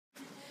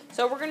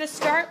So we're going to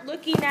start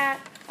looking at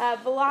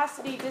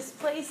velocity,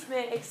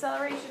 displacement,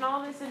 acceleration,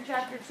 all this in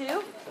Chapter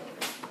 2.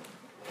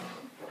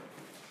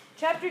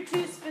 Chapter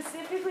 2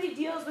 specifically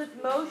deals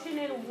with motion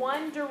in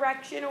one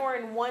direction or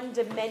in one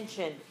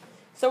dimension.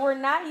 So we're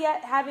not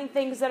yet having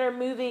things that are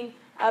moving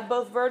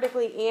both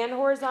vertically and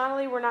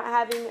horizontally. We're not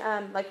having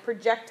like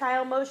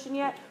projectile motion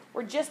yet.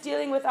 We're just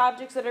dealing with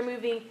objects that are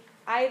moving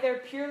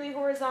either purely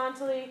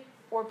horizontally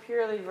or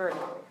purely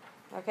vertically.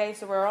 Okay,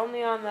 so we're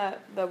only on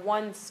the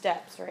one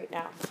steps right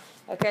now.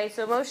 Okay,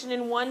 so motion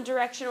in one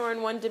direction or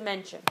in one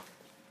dimension.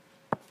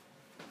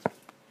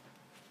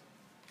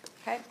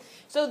 Okay,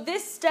 so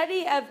this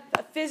study of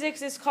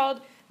physics is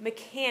called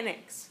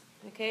mechanics.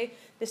 Okay,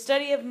 the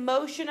study of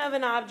motion of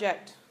an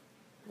object.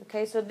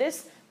 Okay, so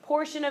this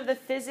portion of the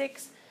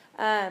physics,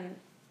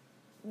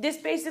 this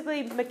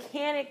basically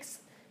mechanics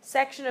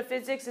section of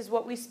physics is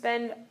what we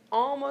spend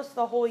almost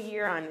the whole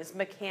year on, is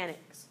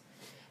mechanics.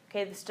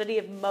 Okay, the study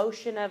of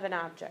motion of an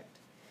object.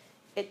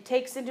 It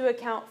takes into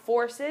account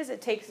forces, it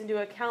takes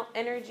into account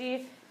energy,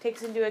 it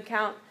takes into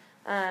account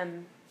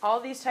all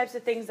these types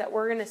of things that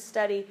we're going to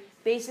study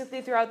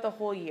basically throughout the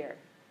whole year.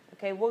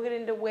 Okay, we'll get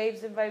into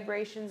waves and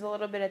vibrations a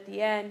little bit at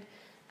the end,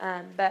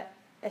 but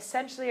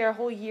essentially our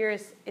whole year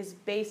is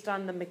based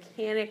on the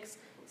mechanics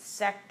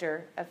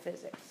sector of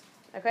physics.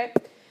 Okay,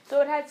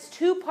 so it has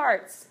two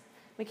parts.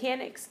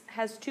 Mechanics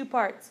has two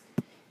parts.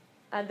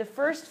 The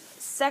first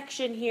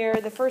section here,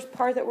 the first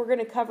part that we're going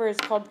to cover is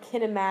called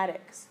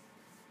kinematics.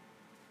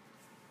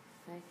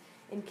 Okay?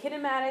 And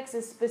kinematics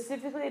is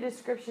specifically a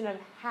description of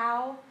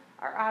how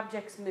our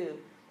objects move.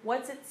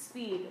 What's its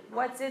speed?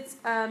 What's its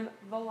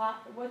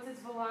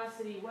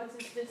velocity? What's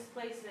its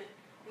displacement?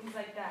 Things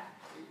like that.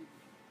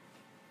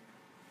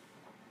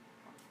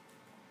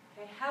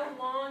 Okay, how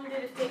long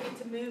did it take it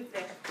to move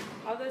there?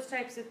 All those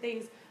types of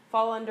things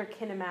fall under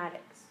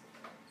kinematics.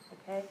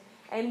 Okay?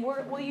 And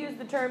we'll use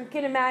the term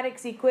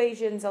kinematics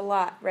equations a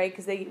lot, right?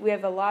 Because we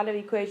have a lot of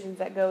equations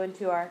that go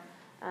into our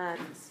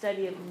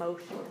study of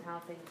motion and how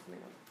things move.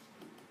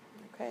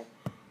 Okay.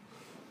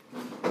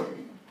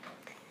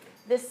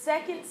 The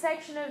second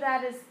section of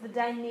that is the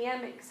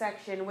dynamic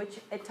section,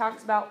 which it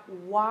talks about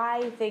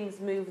why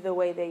things move the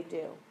way they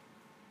do.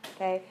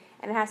 Okay,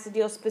 and it has to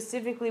deal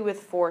specifically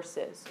with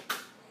forces.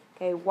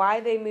 Okay,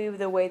 why they move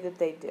the way that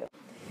they do.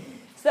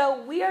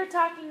 So we are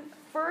talking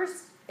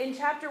first in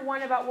Chapter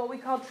 1 about what we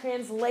call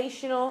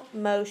translational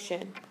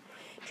motion.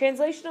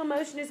 Translational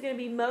motion is going to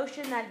be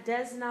motion that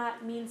does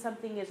not mean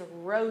something is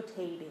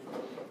rotating.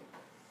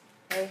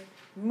 Okay?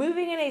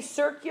 Moving in a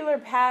circular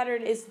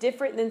pattern is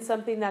different than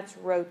something that's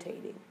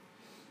rotating.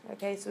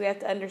 Okay, so we have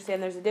to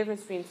understand there's a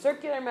difference between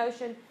circular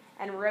motion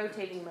and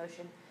rotating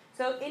motion.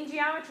 So in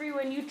geometry,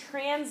 when you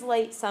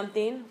translate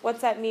something,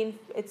 what's that mean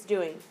it's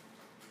doing?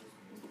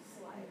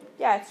 Sliding.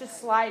 Yeah, it's just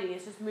sliding.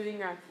 It's just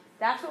moving around.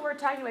 That's what we're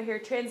talking about here,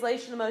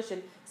 translational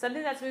motion.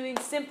 Something that's moving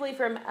simply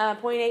from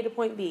point A to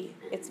point B.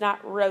 It's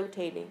not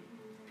rotating.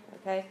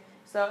 Okay?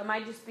 So it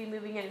might just be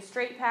moving in a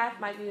straight path,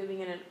 might be moving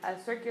in a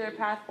circular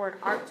path or an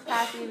arced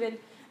path even.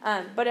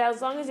 But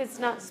as long as it's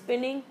not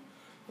spinning,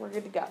 we're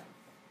good to go.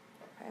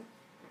 Okay?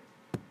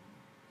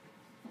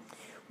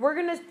 We're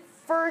going to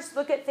first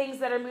look at things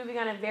that are moving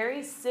on a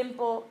very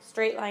simple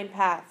straight line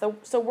path.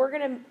 So we're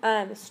going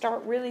to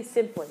start really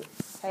simply,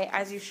 okay,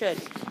 as you should.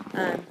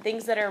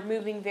 Things that are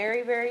moving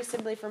very, very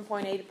simply from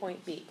point A to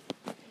point B.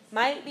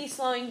 Might be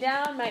slowing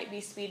down, might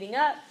be speeding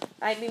up,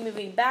 might be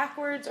moving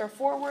backwards or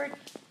forward.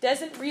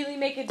 Doesn't really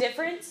make a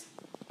difference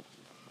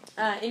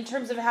in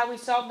terms of how we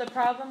solve the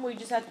problem. We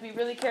just have to be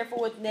really careful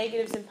with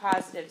negatives and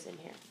positives in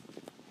here.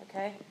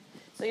 Okay?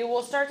 So you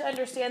will start to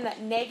understand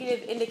that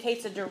negative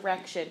indicates a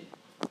direction.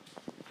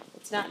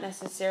 It's not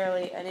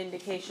necessarily an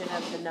indication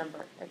of the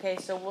number. Okay,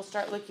 so we'll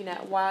start looking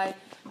at why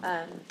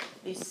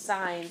these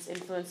signs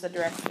influence the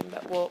direction,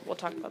 but we'll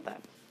talk about that.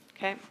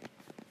 Okay.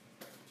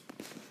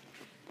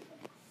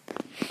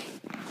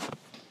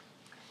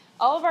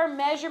 All of our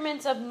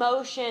measurements of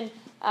motion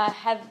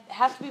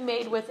have to be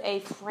made with a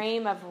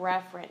frame of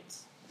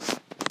reference.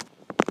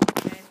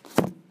 Okay.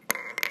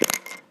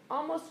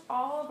 Almost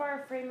all of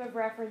our frame of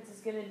reference is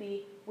going to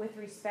be with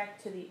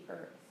respect to the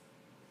Earth.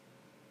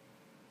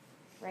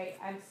 Right?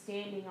 I'm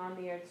standing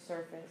on the Earth's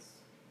surface.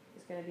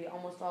 It's going to be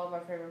almost all of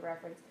our frame of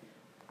reference.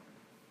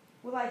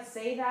 Will I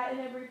say that in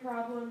every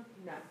problem?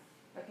 No.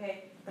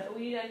 Okay? But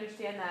we need to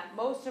understand that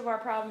most of our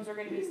problems are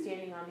going to be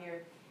standing on the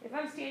Earth. If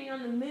I'm standing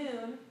on the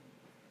moon,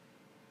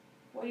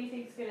 what do you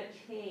think is going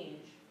to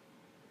change?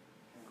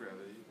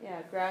 Gravity.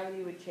 Yeah,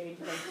 gravity would change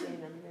if I'm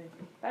standing on the moon.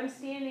 If I'm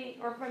standing,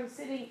 or if I'm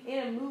sitting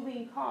in a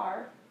moving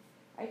car,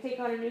 I take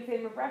on a new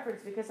frame of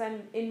reference because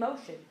I'm in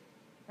motion.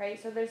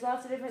 Right? So there's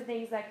lots of different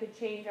things that could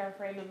change our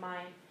frame of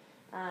mind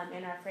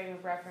and our frame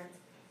of reference.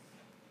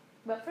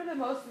 But for the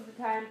most of the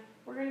time,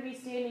 we're going to be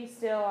standing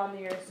still on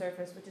the Earth's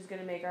surface, which is going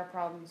to make our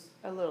problems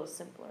a little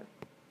simpler.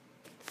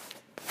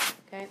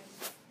 Okay?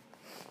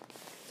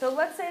 So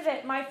let's say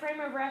that my frame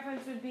of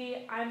reference would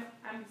be I'm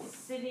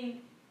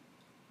sitting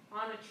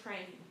on a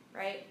train,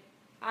 right?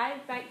 I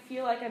might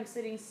feel like I'm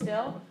sitting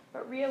still,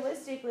 but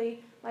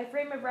realistically, my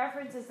frame of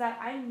reference is that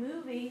I'm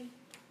moving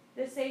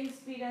the same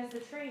speed as the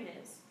train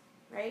is,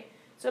 right?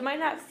 So it might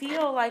not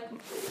feel like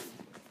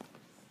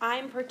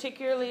I'm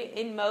particularly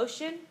in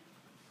motion,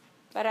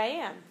 but I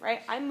am,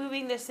 right? I'm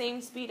moving the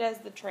same speed as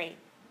the train.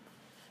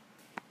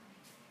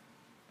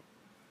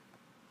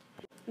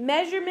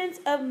 Measurements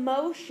of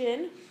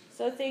motion,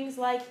 so things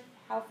like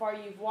how far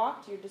you've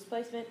walked, your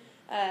displacement,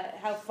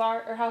 how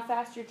far or how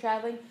fast you're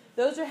traveling,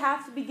 those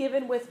have to be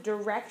given with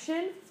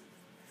direction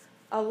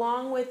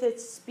along with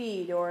its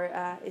speed or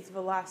its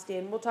velocity.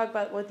 And we'll talk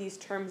about what these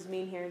terms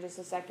mean here in just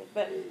a second.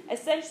 But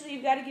essentially,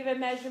 you've got to give a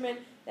measurement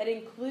that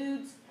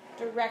includes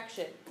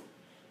direction.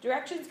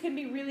 Directions can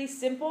be really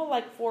simple,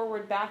 like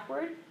forward,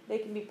 backward. They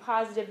can be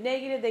positive,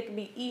 negative. They can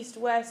be east,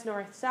 west,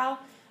 north, south.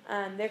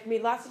 There can be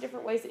lots of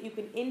different ways that you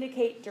can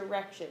indicate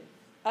direction.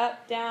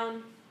 Up,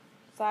 down,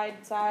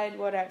 side,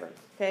 whatever.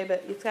 Okay,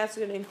 but it's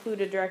also going to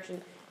include a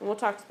direction. And we'll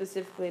talk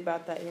specifically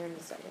about that here in a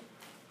second.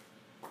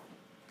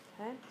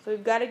 Okay, so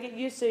we've got to get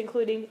used to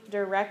including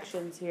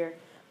directions here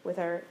with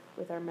our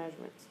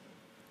measurements.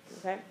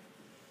 Okay.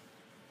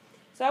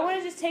 So I want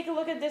to just take a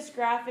look at this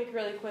graphic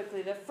really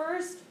quickly. The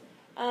first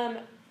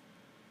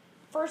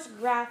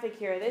graphic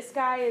here. This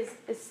guy is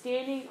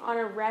standing on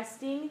a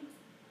resting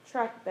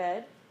truck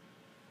bed.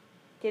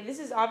 Okay, this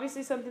is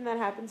obviously something that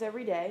happens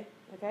every day.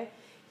 Okay,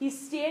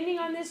 he's standing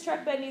on this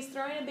truck bed and he's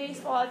throwing a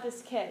baseball at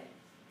this kid.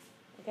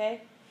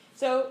 Okay,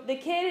 so the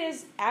kid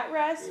is at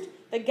rest.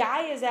 The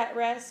guy is at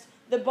rest.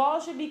 The ball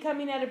should be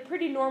coming at a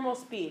pretty normal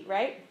speed,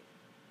 right?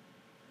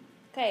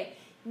 Okay,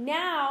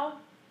 now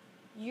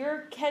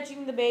you're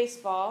catching the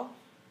baseball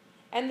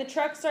and the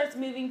truck starts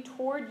moving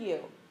toward you.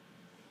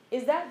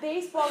 Is that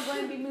baseball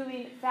going to be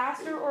moving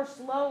faster or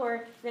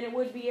slower than it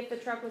would be if the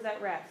truck was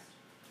at rest?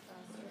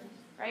 Faster.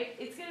 Right?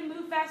 It's going to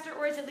move faster,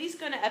 or it's at least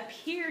going to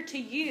appear to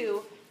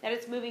you that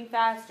it's moving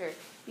faster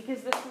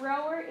because the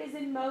thrower is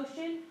in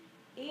motion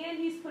and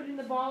he's putting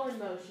the ball in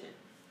motion.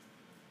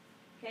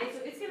 Okay, so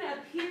it's going to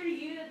appear to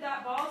you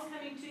that ball is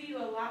coming to you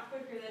a lot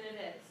quicker than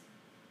it is.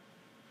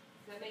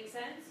 Does that make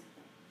sense?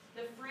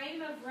 The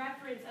frame of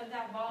reference of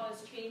that ball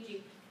is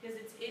changing because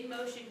it's in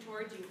motion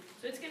towards you.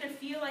 So it's going to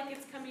feel like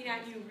it's coming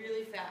at you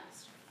really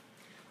fast.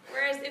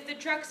 Whereas if the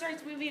truck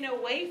starts moving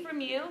away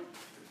from you,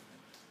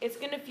 it's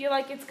going to feel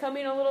like it's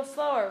coming a little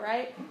slower,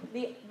 right?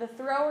 The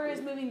thrower is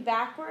moving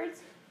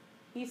backwards.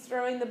 He's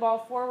throwing the ball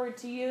forward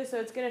to you, so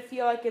it's going to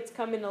feel like it's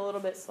coming a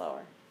little bit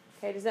slower.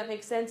 Okay, does that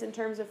make sense in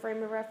terms of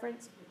frame of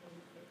reference?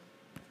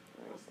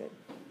 All right, good.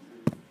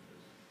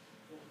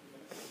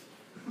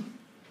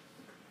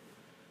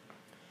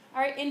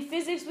 All right, in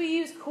physics we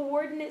use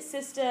coordinate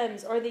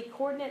systems or the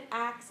coordinate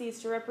axes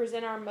to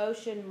represent our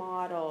motion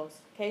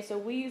models. Okay, so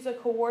we use a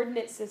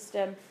coordinate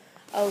system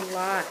a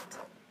lot.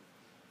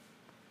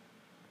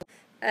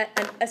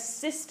 A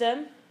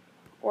system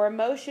or a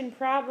motion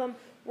problem,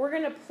 we're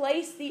going to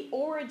place the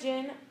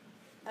origin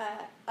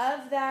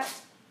of that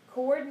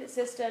coordinate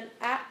system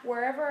at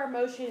wherever our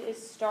motion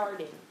is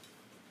starting.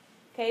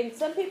 Okay, and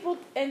some people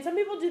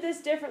do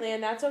this differently,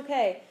 and that's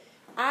okay.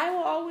 I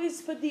will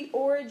always put the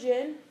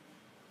origin,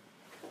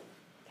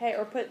 okay,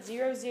 or put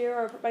 0,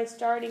 0, or put my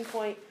starting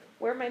point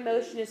where my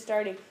motion is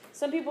starting.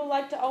 Some people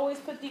like to always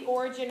put the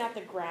origin at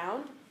the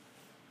ground.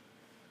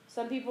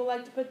 Some people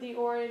like to put the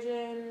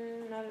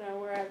origin, I don't know,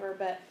 wherever,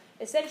 but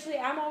essentially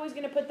I'm always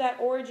going to put that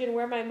origin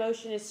where my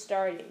motion is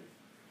starting.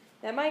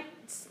 That might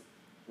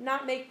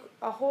not make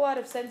a whole lot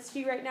of sense to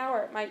you right now,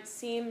 or it might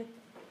seem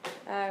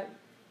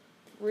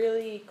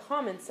really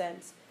common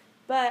sense.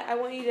 But I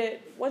want you to,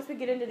 once we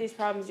get into these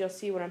problems, you'll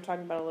see what I'm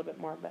talking about a little bit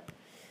more. But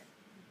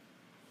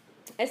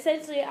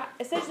essentially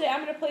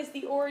I'm going to place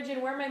the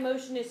origin where my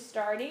motion is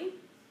starting,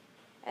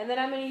 and then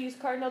I'm going to use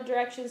cardinal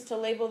directions to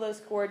label those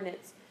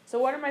coordinates. So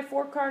what are my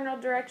 4 cardinal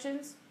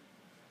directions?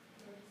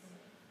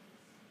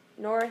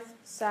 North,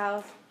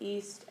 south,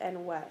 east,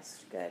 and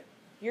west. Good.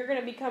 You're going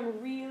to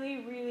become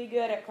really, really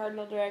good at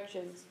cardinal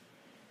directions.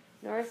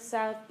 North,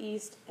 south,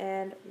 east,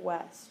 and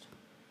west.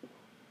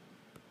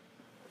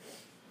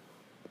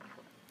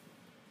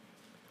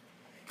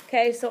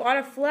 Okay, so on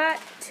a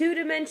flat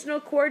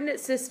 2-dimensional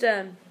coordinate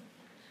system,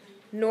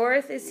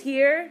 north is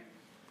here,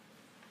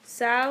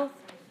 south,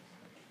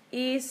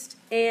 east,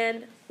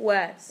 and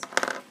west.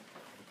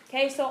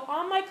 Okay, so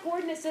on my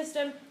coordinate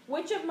system,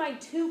 which of my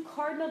 2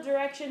 cardinal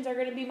directions are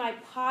going to be my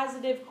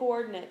positive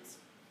coordinates?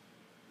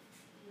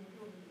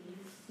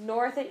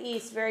 North and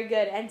east, very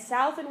good. And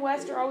south and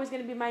west are always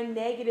going to be my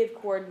negative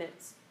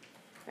coordinates.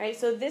 Right?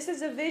 So this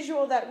is a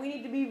visual that we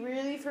need to be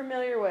really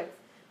familiar with.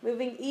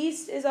 Moving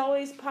east is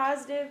always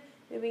positive.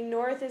 Moving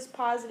north is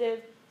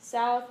positive.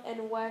 South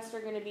and west are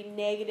going to be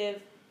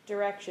negative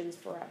directions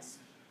for us.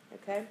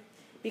 Okay?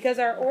 Because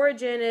our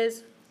origin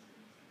is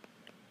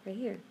right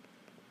here.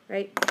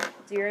 Right?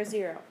 0,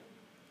 0.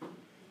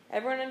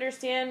 Everyone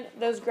understand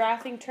those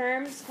graphing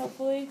terms,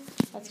 hopefully?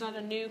 That's not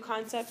a new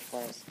concept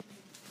for us.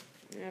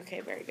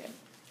 Okay, very good.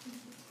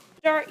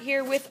 Start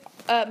here with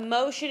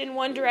motion in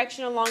one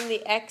direction along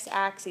the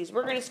x-axis.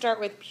 We're going to start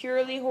with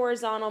purely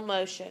horizontal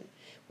motion,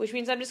 which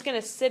means I'm just going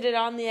to sit it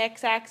on the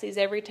x-axis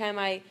every time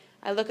I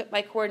look at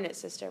my coordinate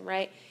system,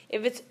 right?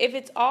 If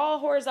it's all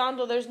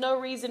horizontal, there's no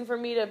reason for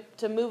me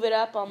to move it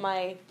up on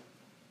my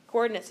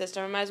coordinate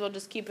system. I might as well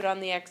just keep it on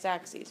the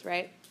x-axis,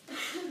 right?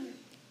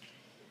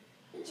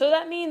 So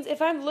that means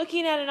if I'm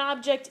looking at an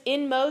object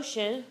in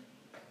motion,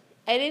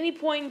 at any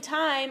point in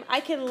time, I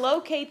can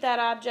locate that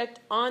object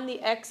on the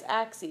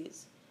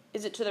x-axis.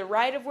 Is it to the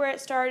right of where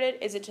it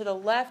started? Is it to the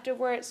left of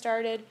where it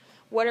started?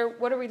 What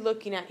are we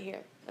looking at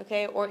here?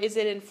 Okay, or is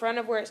it in front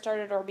of where it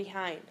started or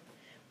behind?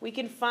 We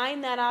can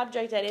find that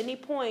object at any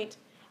point,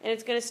 and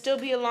it's going to still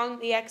be along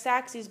the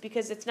x-axis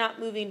because it's not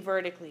moving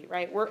vertically,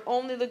 right? We're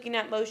only looking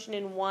at motion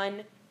in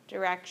one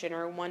direction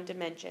or one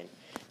dimension.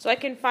 So I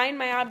can find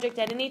my object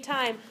at any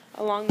time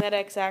along that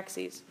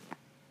x-axis.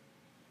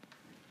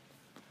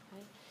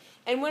 Okay.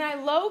 And when I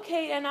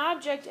locate an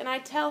object and I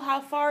tell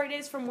how far it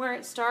is from where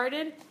it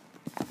started,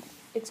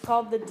 it's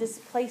called the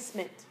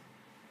displacement.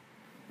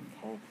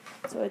 Okay.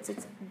 So it's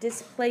its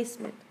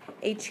displacement,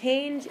 a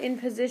change in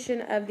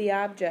position of the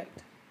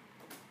object.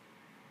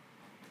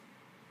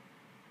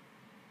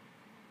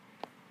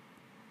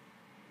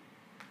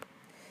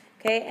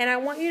 Okay, and I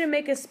want you to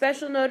make a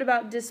special note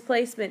about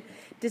displacement.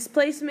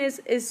 Displacement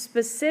is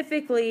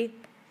specifically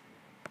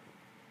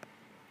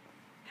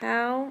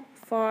how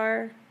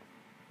far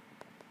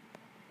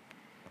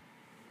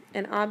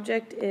an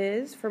object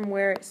is from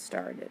where it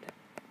started.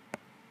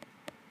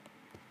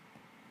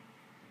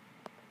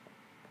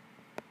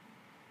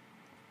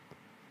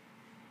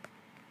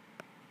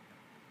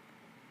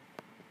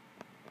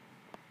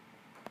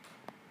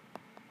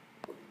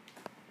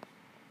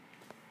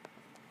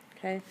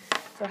 Okay,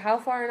 so how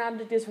far an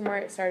object is from where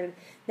it started.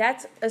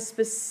 That's a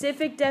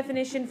specific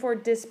definition for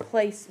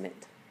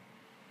displacement.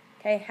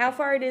 Okay, how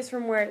far it is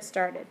from where it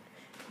started.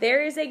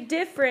 There is a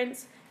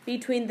difference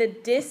between the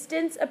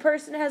distance a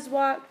person has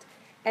walked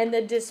and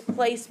the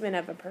displacement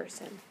of a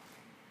person.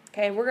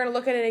 Okay, we're going to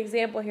look at an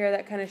example here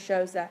that kind of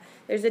shows that.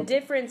 There's a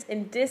difference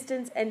in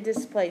distance and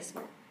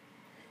displacement.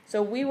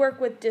 So we work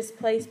with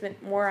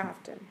displacement more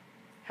often.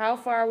 How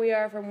far we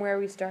are from where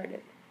we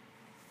started.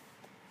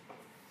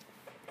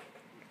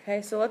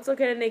 Okay, so let's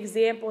look at an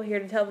example here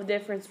to tell the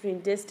difference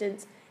between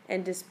distance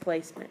and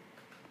displacement.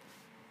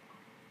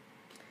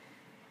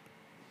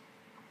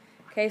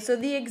 Okay, so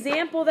the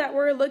example that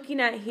we're looking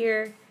at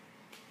here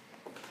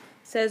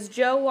says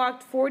Joe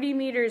walked 40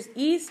 meters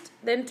east,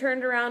 then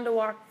turned around to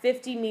walk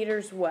 50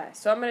 meters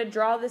west. So I'm going to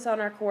draw this on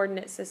our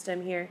coordinate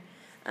system here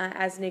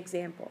as an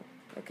example.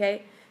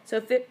 Okay, so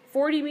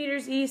 40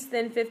 meters east,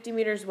 then 50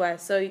 meters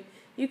west. So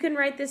you can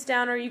write this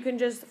down or you can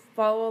just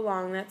follow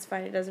along. That's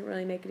fine. It doesn't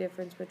really make a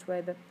difference which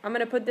way. But I'm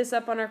going to put this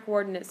up on our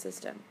coordinate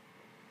system.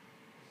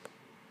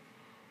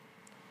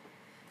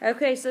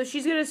 Okay, so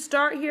she's going to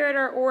start here at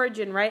our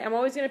origin, right? I'm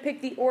always going to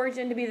pick the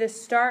origin to be the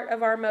start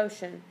of our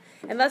motion.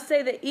 And let's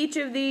say that each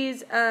of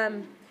these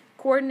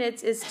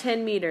coordinates is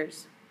 10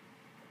 meters.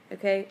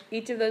 Okay,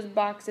 each of those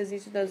boxes,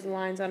 each of those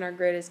lines on our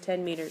grid is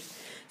 10 meters.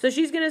 So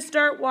she's going to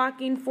start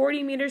walking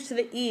 40 meters to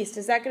the east.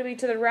 Is that going to be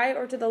to the right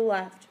or to the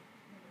left?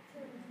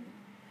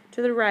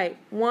 To the right.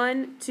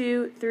 1,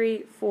 2,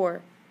 3,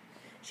 4.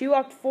 She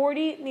walked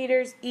 40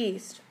 meters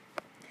east.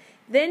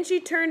 Then she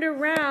turned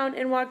around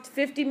and walked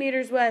 50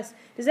 meters west.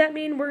 Does that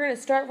mean we're going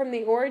to start from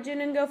the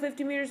origin and go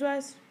 50 meters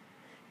west?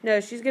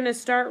 No, she's going to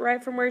start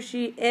right from where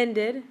she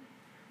ended,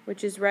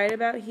 which is right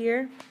about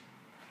here.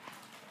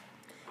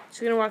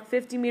 She's going to walk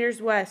 50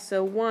 meters west.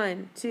 So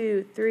 1,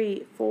 2,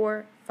 3,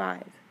 4,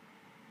 5.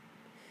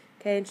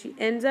 Okay, and she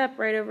ends up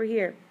right over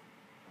here.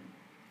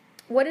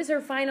 What is her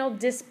final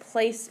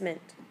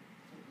displacement?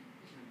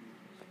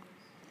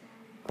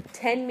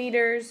 10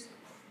 meters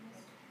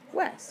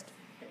west,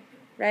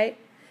 right?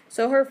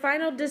 So her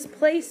final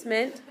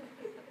displacement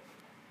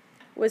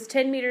was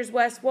 10 meters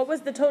west. What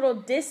was the total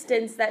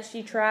distance that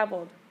she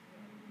traveled?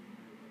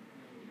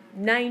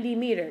 90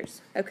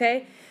 meters,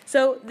 okay?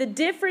 So the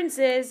difference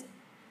is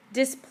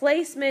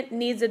displacement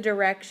needs a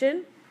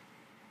direction.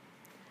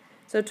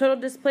 So total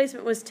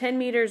displacement was 10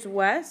 meters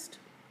west.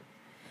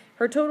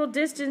 Her total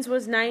distance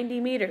was 90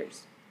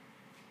 meters.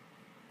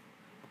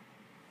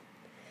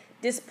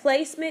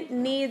 Displacement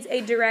needs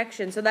a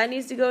direction. So that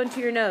needs to go into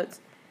your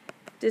notes.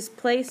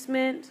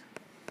 Displacement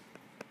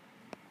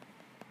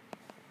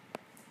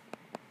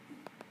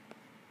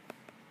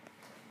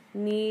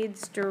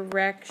needs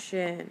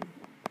direction.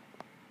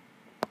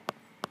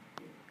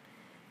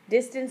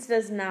 Distance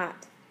does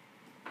not.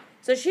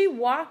 So she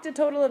walked a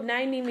total of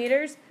 90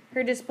 meters.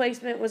 Her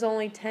displacement was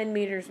only 10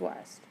 meters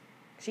west.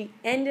 She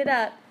ended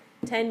up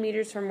 10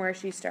 meters from where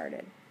she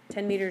started.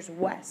 10 meters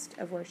west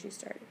of where she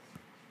started.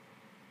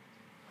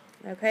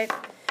 Okay?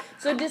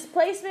 So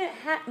displacement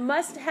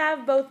must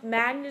have both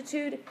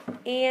magnitude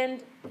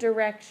and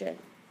direction.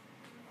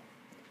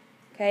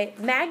 Okay?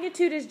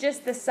 Magnitude is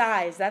just the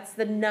size. That's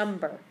the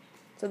number.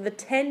 So the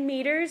 10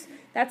 meters,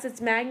 that's its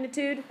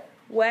magnitude.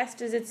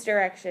 West is its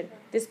direction.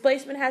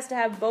 Displacement has to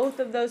have both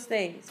of those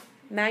things.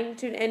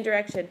 Magnitude and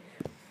direction.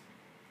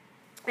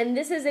 And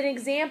this is an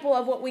example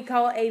of what we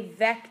call a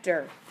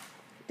vector.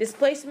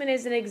 Displacement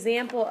is an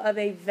example of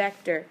a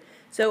vector.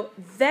 So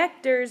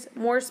vectors,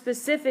 more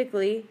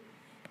specifically,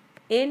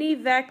 any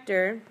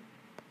vector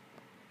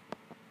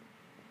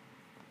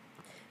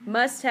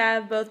must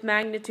have both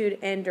magnitude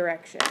and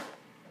direction.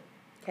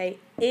 Okay,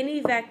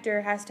 any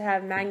vector has to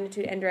have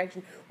magnitude and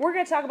direction. We're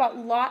going to talk about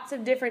lots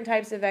of different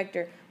types of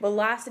vector.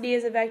 Velocity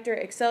is a vector,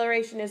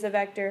 acceleration is a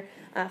vector,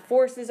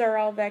 forces are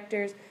all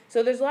vectors.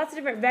 So there's lots of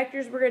different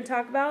vectors we're going to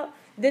talk about.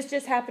 This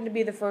just happened to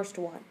be the first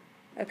one.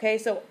 Okay,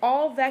 so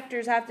all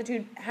vectors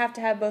have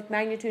to have both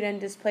magnitude and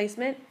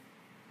displacement.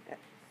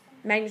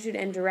 Magnitude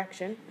and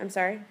direction, I'm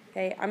sorry.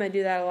 Okay, I'm going to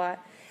do that a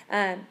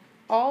lot.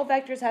 All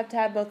vectors have to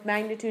have both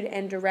magnitude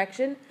and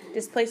direction.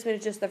 Displacement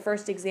is just the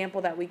first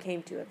example that we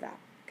came to of that.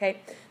 Okay,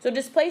 so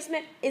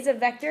displacement is a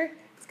vector.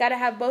 It's got to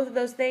have both of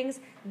those things.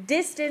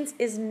 Distance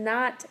is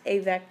not a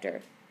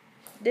vector.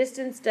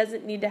 Distance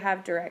doesn't need to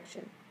have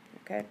direction.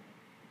 Okay.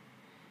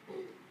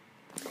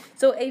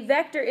 So a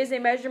vector is a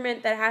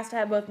measurement that has to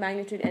have both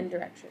magnitude and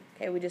direction.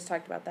 Okay, we just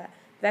talked about that.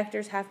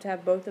 Vectors have to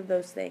have both of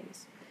those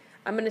things.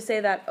 I'm going to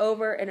say that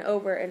over and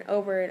over and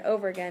over and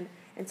over again,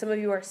 and some of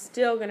you are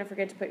still going to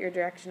forget to put your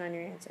direction on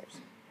your answers.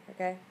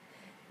 Okay?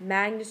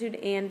 Magnitude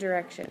and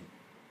direction.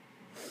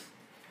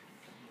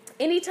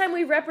 Anytime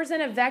we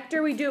represent a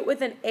vector, we do it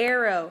with an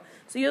arrow.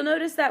 So you'll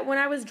notice that when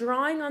I was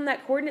drawing on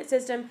that coordinate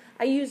system,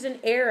 I used an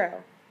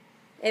arrow.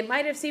 It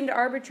might have seemed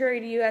arbitrary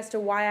to you as to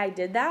why I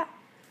did that.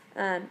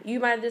 You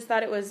might have just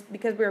thought it was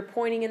because we were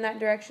pointing in that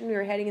direction, we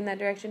were heading in that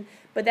direction,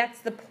 but that's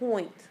the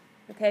point.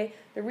 Okay?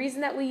 The reason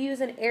that we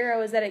use an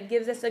arrow is that it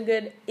gives us a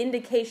good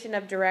indication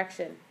of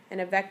direction, and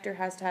a vector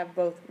has to have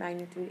both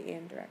magnitude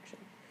and direction.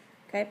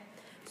 Okay?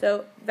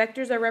 So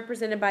vectors are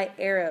represented by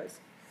arrows.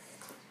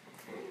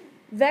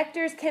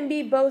 Vectors can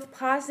be both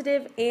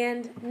positive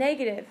and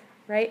negative,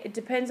 right? It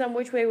depends on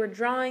which way we're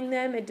drawing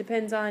them. It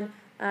depends on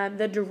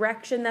the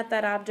direction that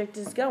object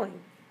is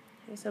going.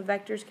 Okay, so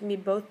vectors can be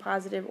both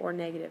positive or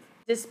negative.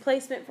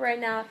 Displacement for right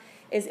now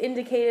is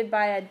indicated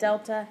by a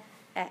delta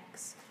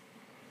x.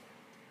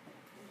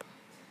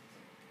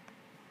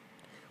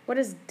 What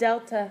does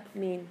delta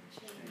mean?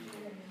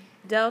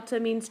 Delta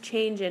means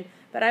change in.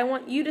 But I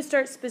want you to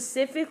start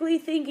specifically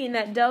thinking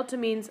that delta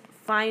means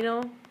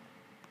final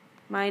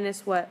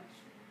minus what?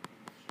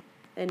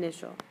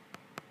 Initial.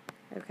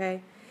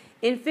 Okay?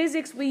 In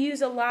physics, we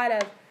use a lot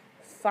of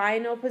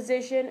final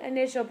position,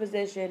 initial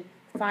position,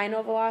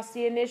 final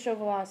velocity, initial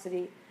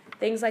velocity,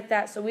 things like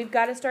that. So we've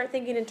got to start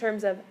thinking in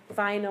terms of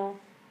final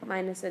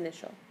minus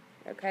initial.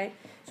 Okay?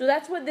 So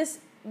that's what this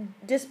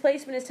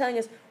displacement is telling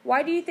us.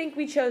 Why do you think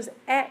we chose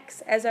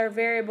x as our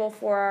variable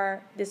for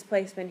our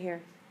displacement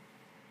here?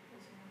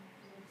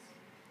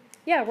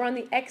 Yeah, we're on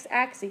the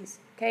x-axis.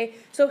 Okay?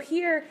 So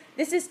here,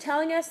 this is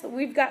telling us that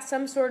we've got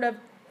some sort of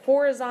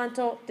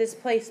horizontal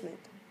displacement.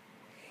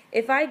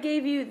 If I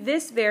gave you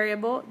this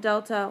variable,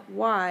 delta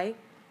y,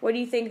 what do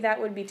you think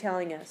that would be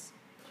telling us?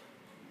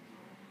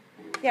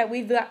 Yeah,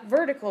 we've got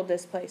vertical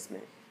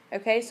displacement.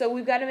 Okay, so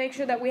we've got to make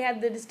sure that we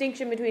have the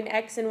distinction between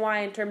x and y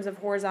in terms of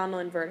horizontal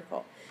and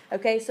vertical.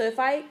 Okay, so if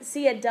I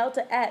see a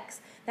delta x,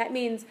 that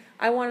means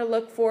I want to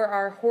look for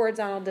our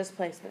horizontal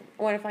displacement.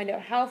 I want to find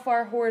out how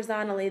far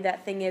horizontally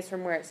that thing is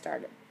from where it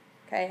started.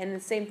 Okay, and the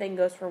same thing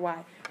goes for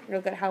y. We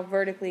look at how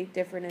vertically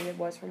different it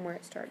was from where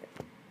it started.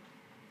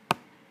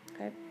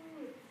 Okay.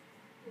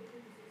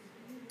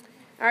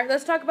 All right,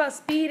 let's talk about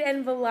speed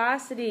and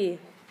velocity.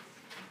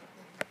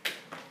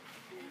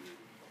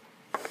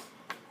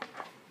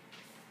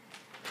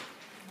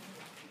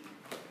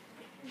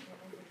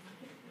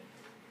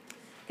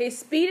 Okay,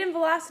 speed and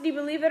velocity,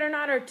 believe it or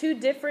not, are two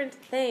different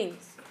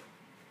things.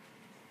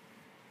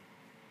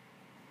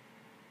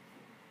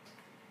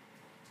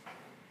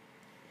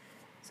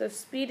 So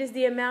speed is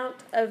the amount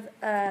of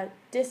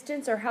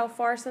distance or how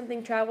far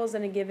something travels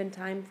in a given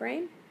time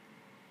frame.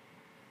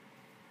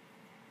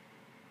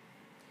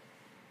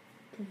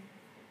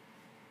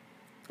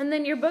 And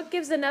then your book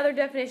gives another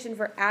definition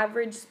for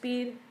average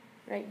speed,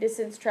 right?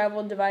 Distance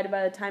traveled divided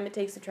by the time it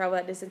takes to travel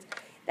that distance.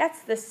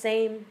 That's the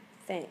same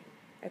thing,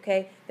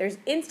 okay? There's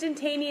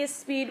instantaneous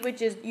speed,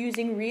 which is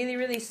using really,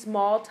 really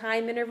small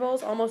time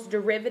intervals, almost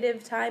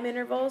derivative time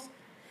intervals,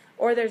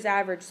 or there's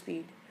average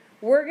speed.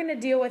 We're going to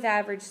deal with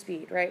average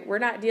speed, right? We're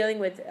not dealing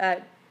with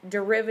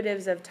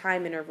derivatives of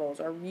time intervals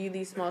or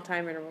really small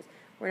time intervals.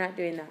 We're not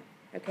doing that,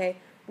 okay?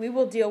 We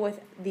will deal with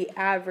the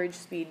average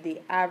speed, the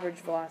average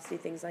velocity,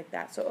 things like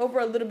that. So over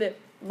a little bit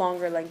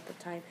longer length of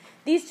time.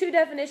 These two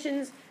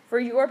definitions, for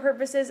your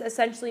purposes,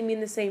 essentially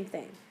mean the same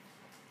thing,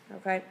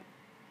 okay?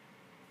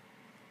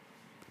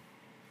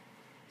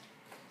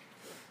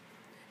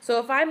 So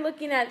if I'm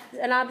looking at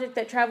an object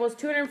that travels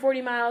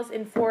 240 miles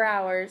in 4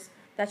 hours,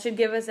 that should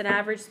give us an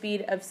average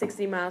speed of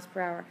 60 miles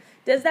per hour.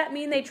 Does that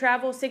mean they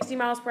travel 60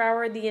 miles per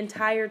hour the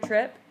entire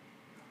trip?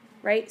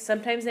 Right?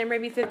 Sometimes there may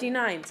be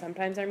 59.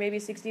 Sometimes there may be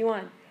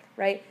 61.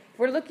 Right? If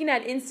we're looking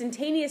at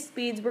instantaneous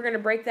speeds, we're going to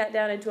break that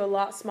down into a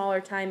lot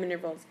smaller time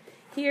intervals.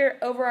 Here,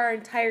 over our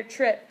entire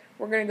trip,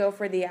 we're going to go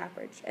for the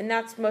average. And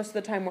that's most of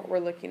the time what we're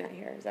looking at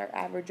here, is our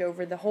average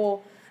over the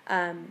whole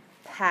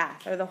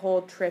path or the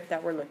whole trip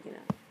that we're looking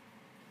at.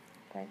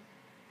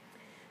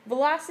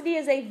 Velocity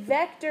is a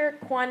vector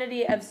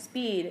quantity of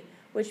speed,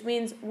 which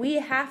means we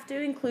have to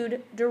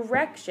include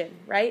direction,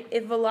 right?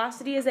 If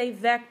velocity is a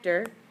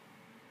vector,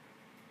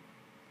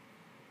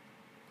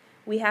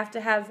 we have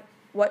to have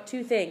what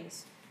two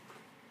things?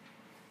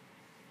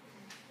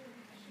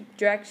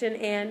 Direction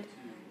and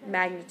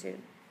magnitude,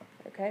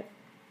 okay?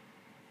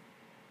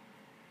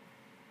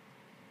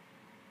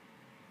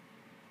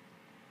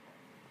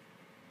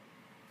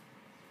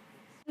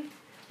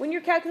 When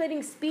you're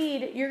calculating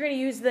speed, you're going to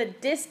use the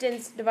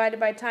distance divided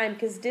by time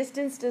because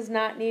distance does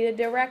not need a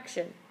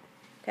direction,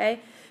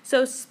 okay?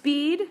 So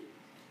speed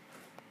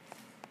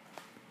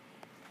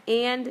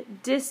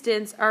and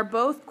distance are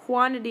both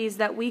quantities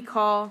that we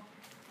call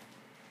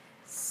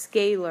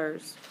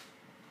scalars.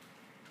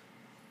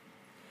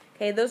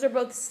 Okay, those are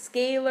both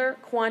scalar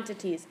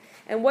quantities.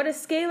 And what a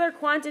scalar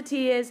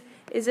quantity is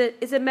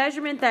a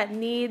measurement that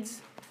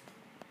needs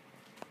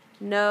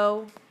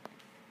no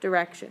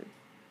direction.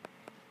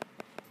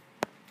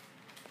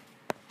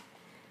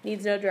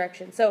 Needs no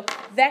direction. So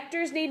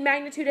vectors need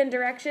magnitude and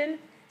direction.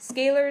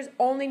 Scalars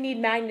only need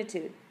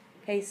magnitude.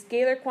 Okay,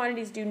 scalar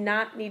quantities do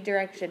not need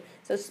direction.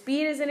 So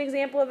speed is an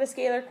example of a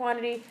scalar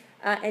quantity,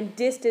 and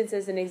distance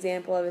is an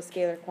example of a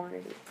scalar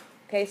quantity.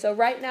 Okay, so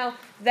right now,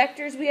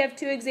 vectors we have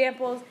two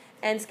examples,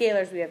 and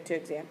scalars we have two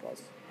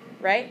examples.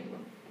 Right?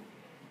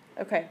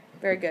 Okay,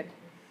 very good.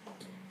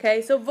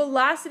 Okay, so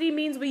velocity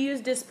means we use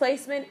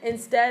displacement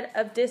instead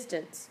of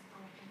distance.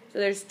 So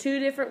there's two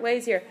different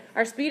ways here.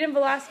 Our speed and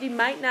velocity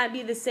might not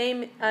be the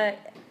same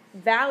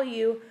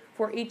value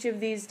for each of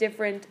these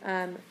different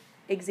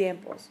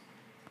examples.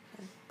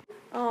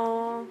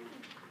 Aww.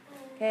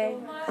 Okay.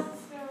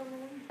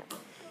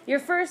 Your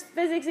first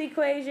physics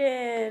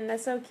equation.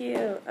 That's so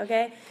cute.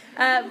 Okay.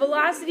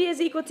 Velocity is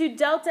equal to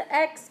delta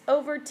x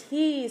over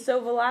t. So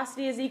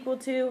velocity is equal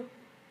to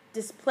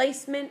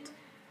displacement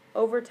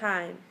over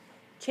time.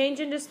 Change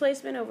in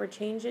displacement over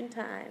change in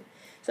time.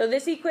 So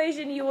this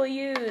equation you will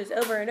use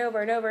over and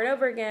over and over and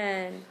over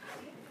again.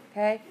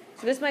 Okay?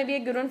 So this might be a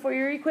good one for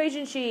your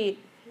equation sheet.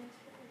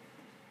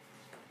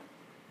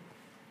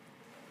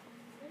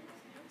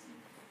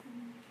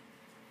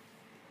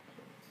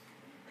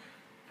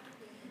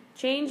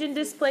 Change in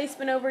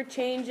displacement over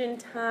change in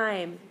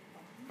time.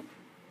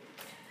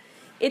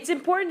 It's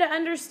important to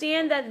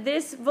understand that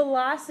this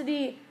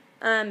velocity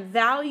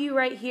value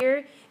right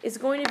here is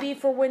going to be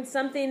for when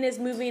something is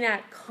moving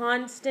at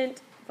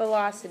constant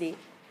velocity.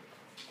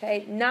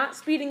 Okay, not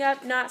speeding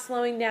up, not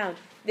slowing down.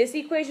 This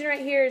equation right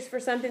here is for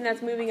something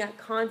that's moving at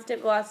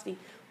constant velocity.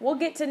 We'll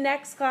get to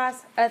next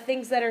class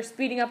things that are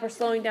speeding up or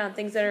slowing down,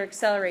 things that are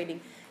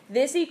accelerating.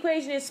 This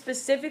equation is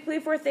specifically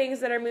for things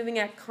that are moving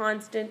at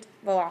constant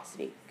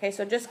velocity. Okay,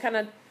 so just kind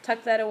of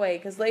tuck that away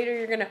because later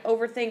you're going to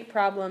overthink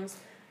problems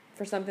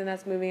for something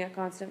that's moving at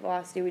constant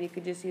velocity when you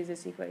could just use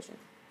this equation.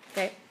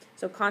 Okay,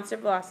 so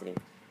constant velocity.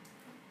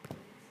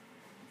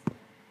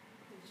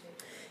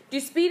 Do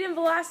speed and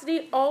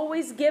velocity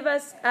always give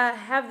us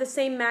have the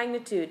same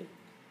magnitude?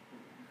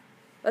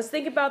 Let's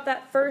think about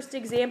that first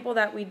example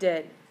that we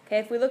did. Okay,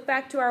 if we look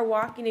back to our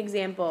walking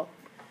example,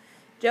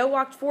 Joe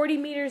walked 40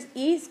 meters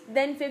east,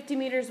 then 50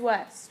 meters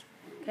west.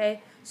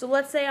 Okay, so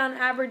let's say on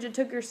average it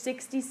took her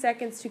 60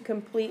 seconds to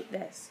complete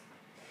this.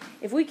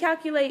 If we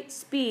calculate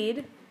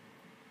speed,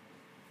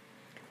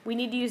 we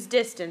need to use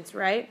distance,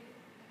 right?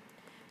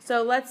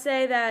 So let's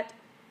say that,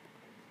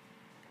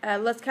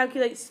 let's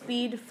calculate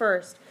speed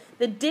first.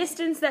 The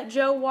distance that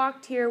Joe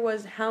walked here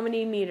was how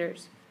many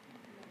meters?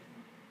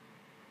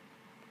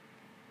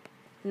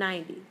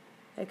 90.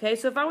 Okay,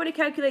 so if I want to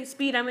calculate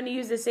speed, I'm going to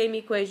use the same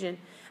equation.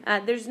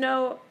 There's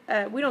no,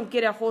 we don't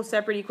get a whole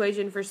separate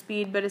equation for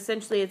speed, but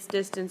essentially it's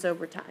distance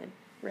over time,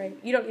 right?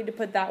 You don't need to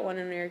put that one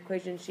in your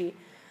equation sheet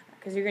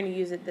because you're going to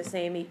use it the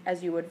same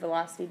as you would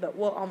velocity, but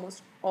we'll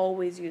almost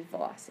always use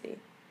velocity,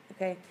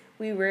 okay?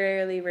 We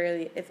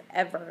rarely, if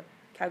ever,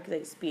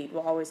 calculate speed.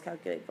 We'll always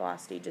calculate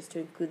velocity just to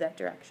include that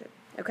direction,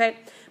 okay?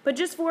 But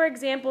just for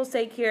example's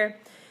sake here,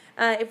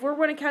 if we're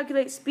going to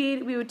calculate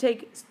speed, we would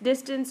take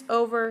distance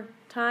over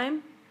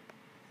time.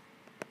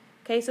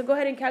 Okay, so go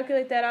ahead and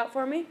calculate that out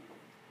for me.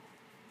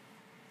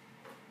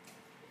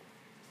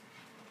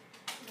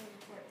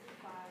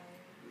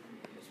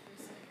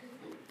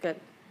 Good.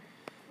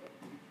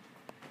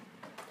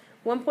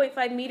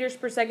 1.5 meters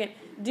per second.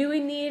 Do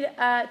we need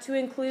to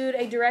include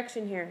a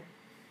direction here?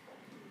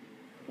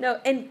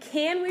 No. And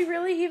can we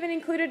really even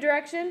include a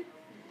direction?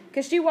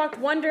 Because she walked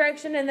one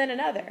direction and then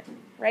another,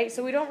 right?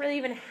 So we don't really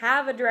even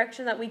have a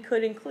direction that we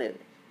could include.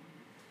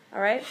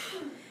 All right?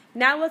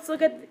 Now let's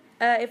look at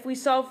if we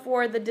solve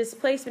for the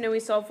displacement and we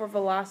solve for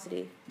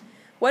velocity.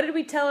 What did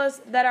we tell us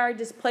that our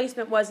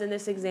displacement was in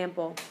this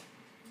example?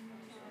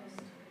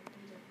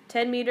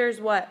 10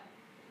 meters what?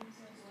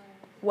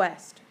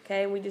 West.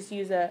 Okay, we just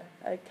use a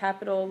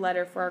capital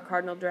letter for our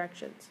cardinal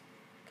directions.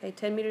 Okay,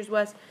 10 meters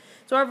west.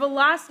 So our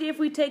velocity, if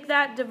we take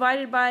that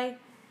divided by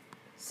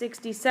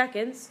 60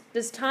 seconds,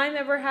 does time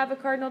ever have a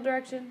cardinal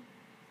direction?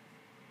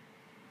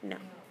 No.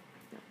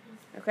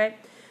 Okay,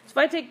 so if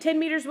I take 10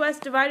 meters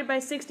west divided by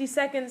 60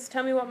 seconds,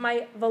 tell me what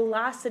my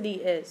velocity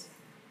is.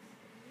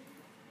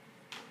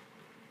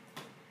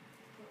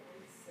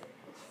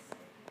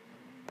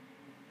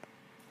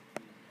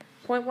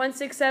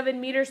 0.167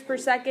 meters per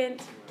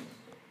second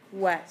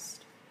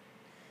west.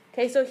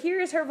 Okay, so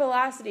here's her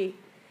velocity.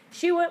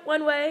 She went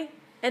one way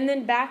and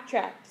then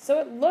backtracked. So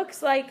it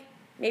looks like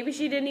maybe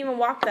she didn't even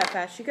walk that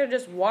fast. She could have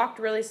just walked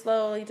really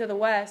slowly to the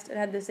west and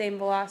had the same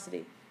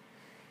velocity.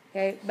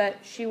 Okay, but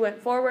she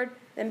went forward,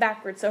 then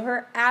backward. So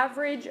her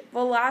average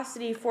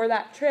velocity for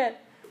that trip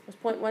was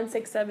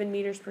 0.167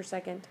 meters per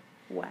second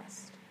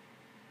west.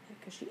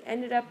 Because she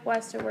ended up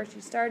west of where she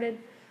started,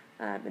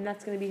 and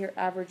that's going to be her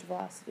average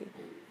velocity.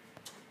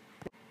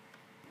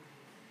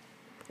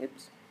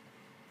 Oops.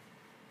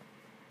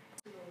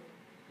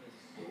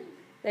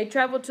 They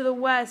traveled to the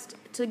west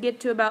to get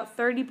to about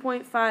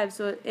 30.5,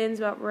 so it ends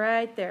about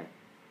right there.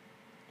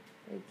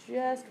 They're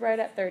just right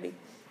at 30.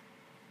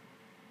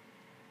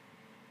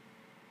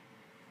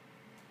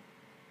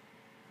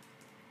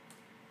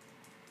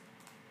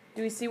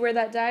 Do we see where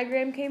that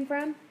diagram came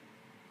from?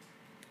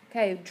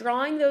 Okay,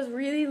 drawing those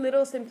really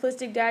little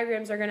simplistic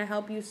diagrams are going to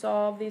help you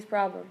solve these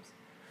problems.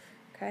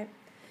 Okay,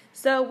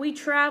 so we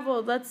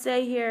traveled, let's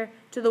say here,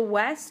 to the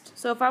west.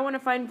 So if I want to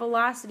find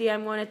velocity,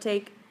 I'm going to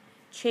take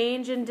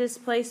change in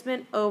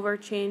displacement over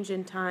change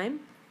in time.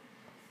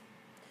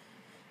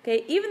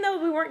 Okay, even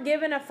though we weren't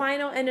given a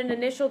final and an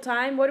initial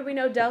time, what do we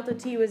know delta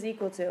t was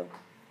equal to?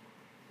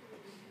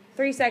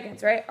 3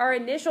 seconds, right? Our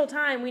initial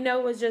time we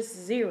know was just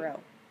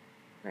 0.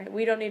 Right?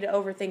 We don't need to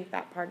overthink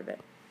that part of it.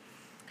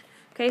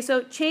 Okay,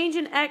 so change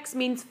in x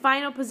means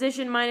final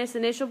position minus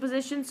initial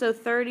position, so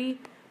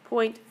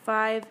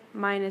 30.5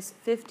 minus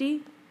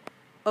 50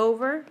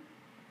 over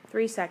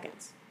 3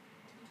 seconds.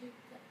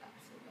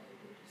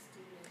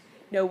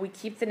 No, we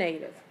keep the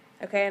negative.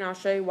 Okay, and I'll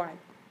show you why.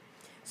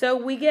 So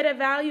we get a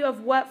value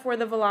of what for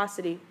the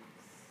velocity?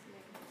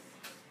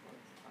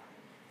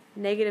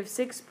 Negative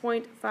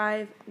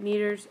 6.5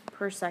 meters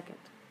per second.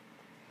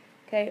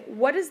 Okay,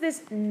 what is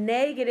this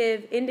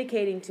negative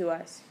indicating to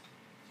us?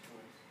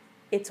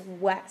 It's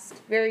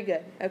west. Very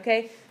good.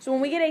 Okay, so when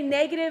we get a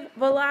negative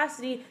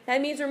velocity, that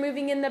means we're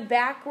moving in the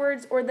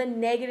backwards or the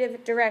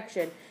negative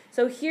direction.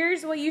 So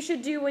here's what you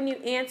should do when you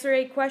answer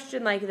a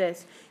question like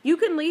this. You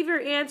can leave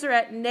your answer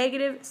at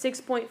negative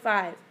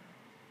 6.5.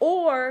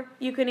 Or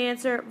you can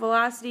answer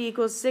velocity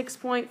equals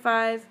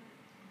 6.5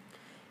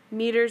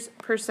 meters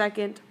per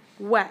second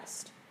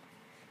west.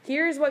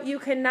 Here's what you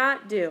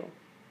cannot do.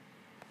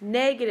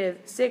 Negative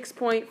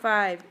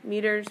 6.5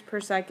 meters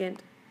per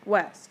second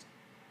west.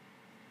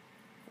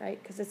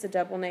 Right? Because it's a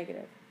double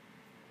negative.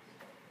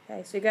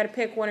 Okay, so you got to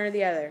pick one or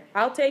the other.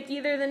 I'll take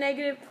either the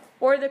negative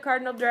or the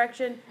cardinal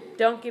direction.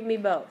 Don't give me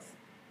both.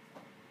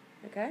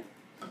 Okay?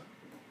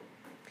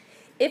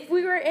 If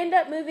we were to end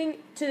up moving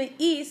to the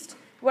east,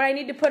 would I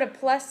need to put a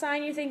plus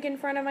sign, you think, in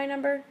front of my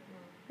number?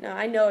 No,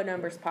 I know a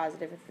number is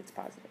positive if it's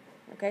positive.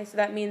 Okay, so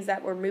that means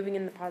that we're moving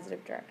in the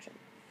positive direction.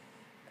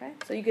 Okay,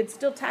 so you could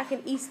still tack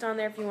an east on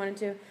there if you wanted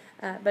to,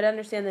 but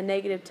understand the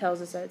negative tells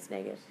us that it's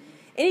negative.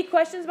 Any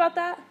questions about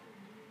that?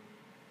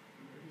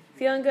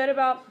 Feeling good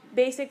about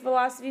basic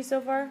velocity so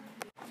far?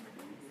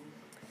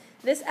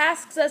 This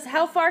asks us,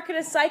 how far could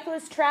a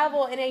cyclist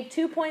travel in a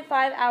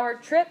 2.5-hour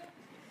trip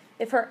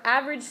if her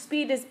average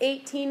speed is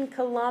 18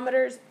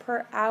 kilometers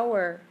per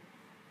hour?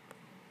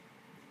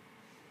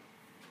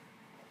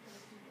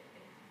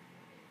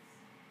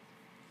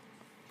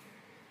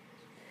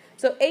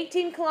 So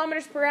 18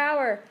 kilometers per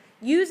hour,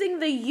 using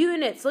the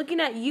units,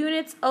 looking at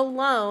units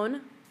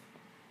alone,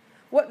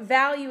 what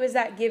value is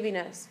that giving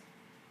us?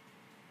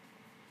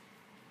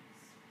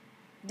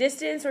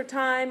 Distance or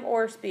time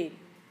or speed?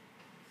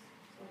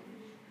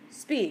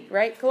 Speed,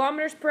 right?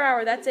 Kilometers per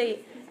hour, that's a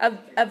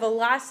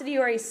velocity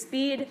or a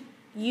speed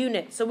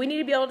unit. So we need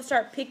to be able to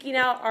start picking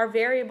out our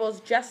variables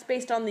just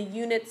based on the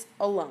units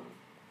alone.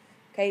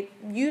 Okay,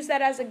 use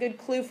that as a good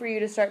clue for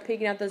you to start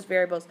picking out those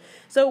variables.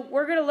 So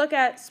we're going to look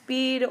at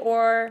speed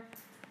or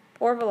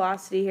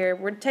velocity here.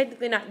 We're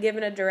technically not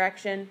given a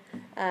direction.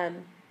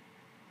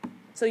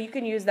 So you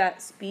can use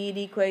that speed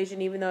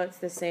equation even though it's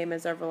the same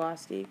as our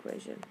velocity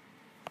equation.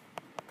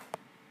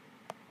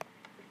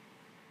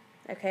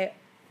 Okay.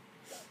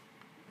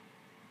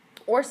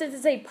 Or since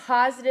it's a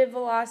positive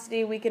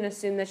velocity, we can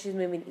assume that she's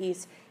moving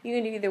east. You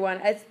can do either one.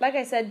 Like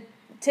I said,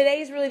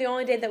 today is really the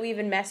only day that we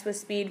even mess with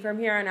speed. From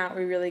here on out,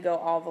 we really go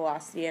all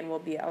velocity, and I'll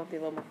be a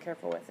little more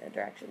careful with the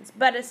directions.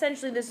 But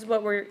essentially, this is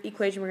what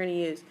equation we're going to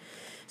use.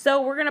 So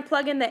we're going to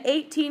plug in the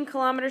 18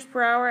 kilometers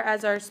per hour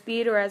as our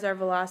speed or as our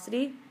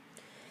velocity.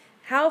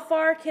 How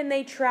far can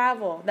they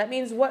travel? That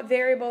means what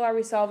variable are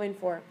we solving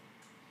for?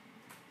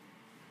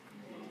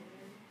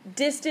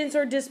 Distance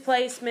or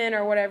displacement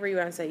or whatever you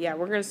want to say. Yeah,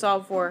 we're going to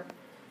solve for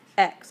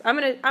x. I'm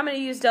going to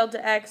use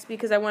delta x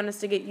because I want us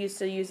to get used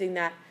to using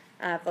that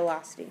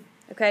velocity.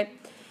 Okay?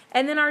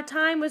 And then our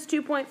time was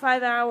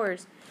 2.5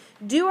 hours.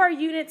 Do our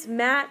units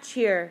match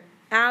here?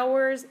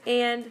 Hours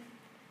and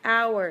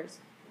hours.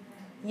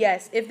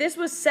 Yes. If this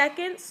was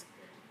seconds,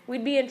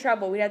 we'd be in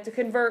trouble. We'd have to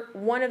convert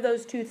one of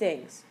those two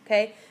things.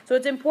 Okay? So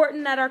it's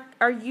important that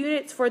our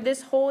units for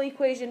this whole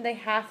equation, they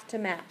have to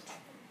match.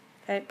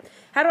 Okay?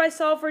 How do I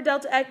solve for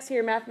delta x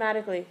here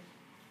mathematically?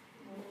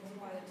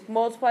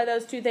 Multiply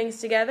those two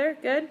things together.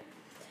 Good.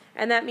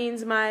 And that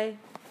means my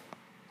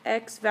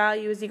x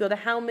value is equal to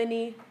how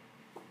many?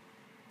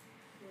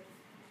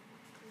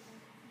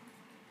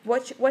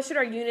 What should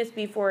our units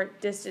be for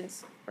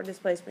distance or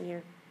displacement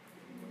here?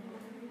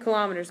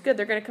 Kilometers. Good.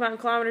 They're going to come out in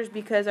kilometers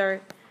because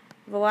our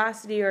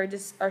velocity or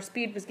our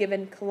speed was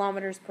given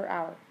kilometers per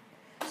hour.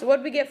 So what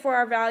did we get for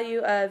our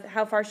value of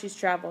how far she's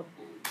traveled?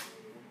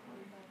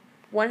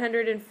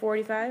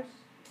 145?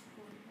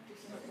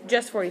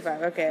 Just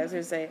 45. Okay, I was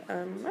going to say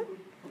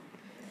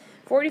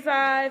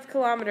 45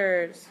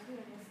 kilometers.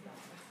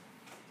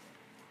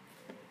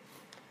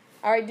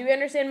 All right, do we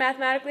understand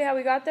mathematically how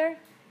we got there?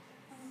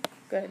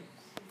 Good.